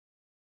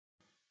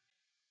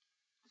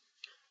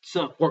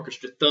Sup,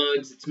 orchestra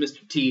thugs? It's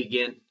Mr. T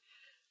again.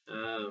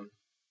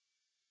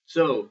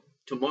 So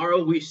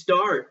tomorrow we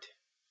start.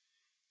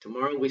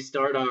 Tomorrow we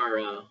start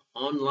our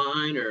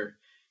online or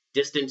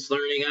distance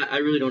learning. I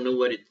really don't know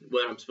what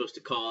I'm supposed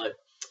to call it,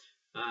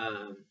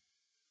 um,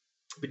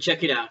 but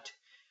check it out.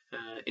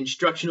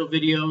 Instructional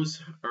videos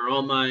are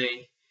on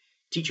my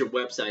teacher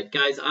website,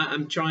 guys.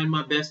 I'm trying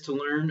my best to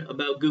learn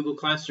about Google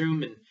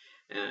Classroom, and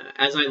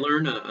as I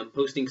learn, I'm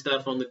posting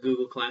stuff on the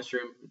Google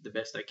Classroom the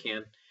best I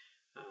can.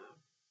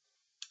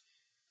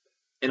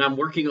 And I'm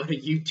working on a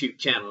YouTube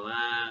channel.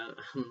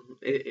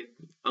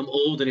 I'm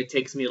old and it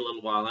takes me a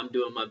little while. I'm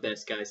doing my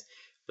best, guys.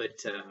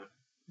 But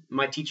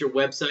my teacher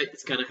website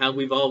is kind of how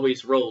we've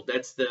always rolled.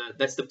 That's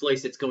the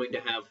place it's going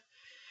to have.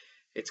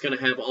 It's going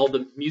to have all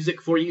the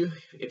music for you.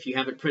 If you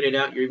haven't printed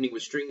out your Evening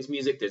with Strings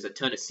music, there's a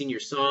ton of senior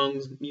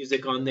songs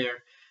music on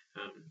there.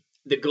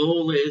 The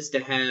goal is to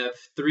have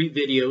 3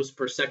 videos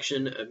per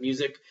section of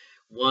music.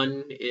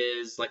 One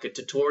is like a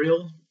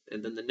tutorial,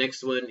 and then the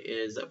next one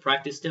is a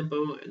practice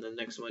tempo, and the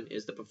next one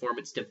is the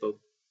performance tempo.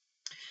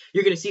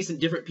 You're going to see some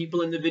different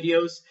people in the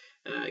videos,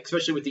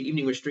 especially with the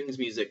Evening with Strings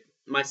music.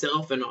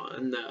 Myself and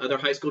the other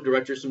high school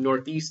directors from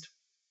Northeast,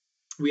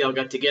 we all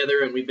got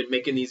together and we've been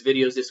making these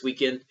videos this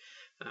weekend.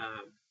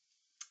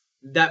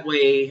 That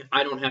way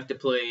I don't have to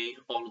play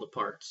all of the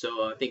parts.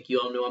 So I think you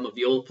all know I'm a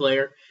viola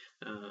player,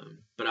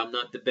 but I'm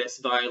not the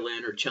best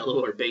violin or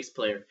cello or bass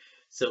player.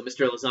 So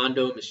Mr.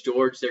 Elizondo and Ms.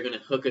 George, they're going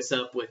to hook us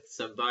up with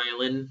some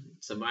violin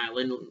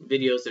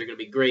videos that are going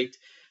to be great.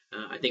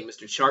 I think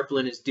Mr.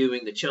 Sharplin is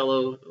doing the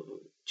cello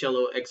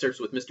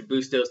excerpts with Mr.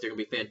 Bustos. They're going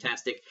to be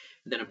fantastic.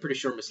 And then I'm pretty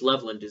sure Miss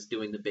Loveland is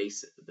doing the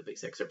bass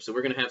excerpts. So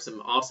we're going to have some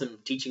awesome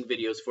teaching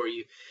videos for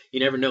you. You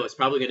never know. It's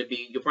probably going to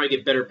be, you'll probably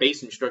get better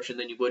bass instruction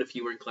than you would if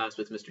you were in class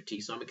with Mr.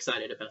 T. So I'm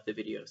excited about the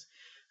videos.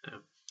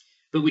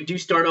 But we do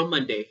start on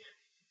Monday.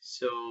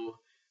 So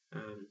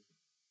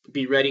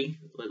be ready.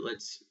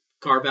 Let's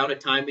carve out a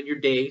time in your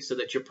day so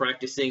that you're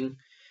practicing,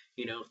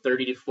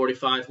 30 to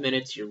 45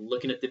 minutes. You're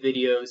looking at the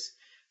videos.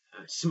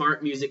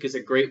 Smart music is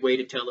a great way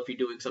to tell if you're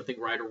doing something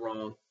right or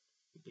wrong.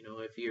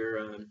 If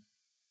you're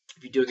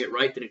doing it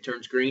right, then it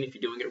turns green. If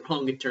you're doing it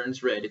wrong, it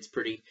turns red. It's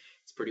pretty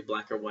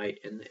black or white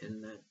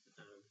in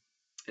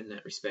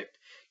that respect.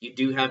 You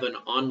do have an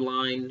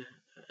online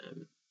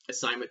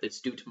assignment that's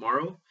due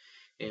tomorrow,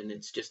 and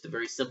it's just a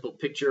very simple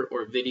picture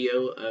or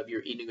video of your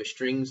Evening with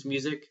Strings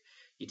music.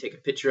 You take a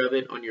picture of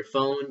it on your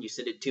phone, you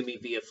send it to me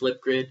via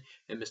Flipgrid,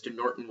 and Mr.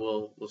 Norton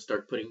will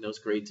start putting those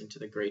grades into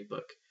the grade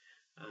book.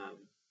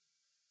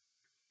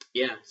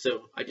 Yeah,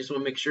 so I just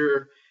want to make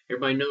sure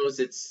everybody knows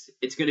it's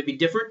going to be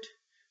different,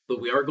 but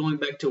we are going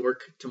back to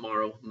work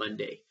tomorrow,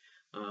 Monday.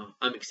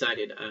 I'm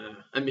excited.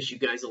 I miss you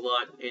guys a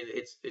lot, and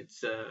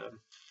it's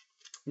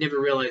never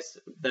realized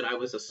that I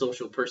was a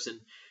social person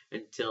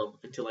until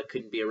I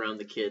couldn't be around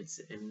the kids,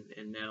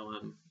 and now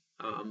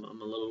I'm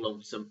a little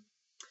lonesome.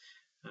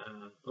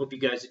 Hope you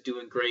guys are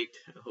doing great.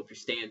 I hope you're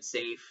staying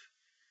safe.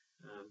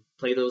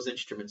 Play those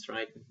instruments,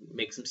 right?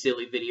 Make some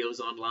silly videos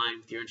online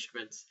with your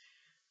instruments.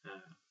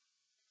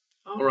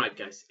 All right,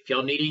 guys. If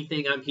y'all need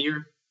anything, I'm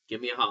here. Give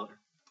me a holler.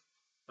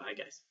 Bye,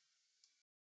 guys.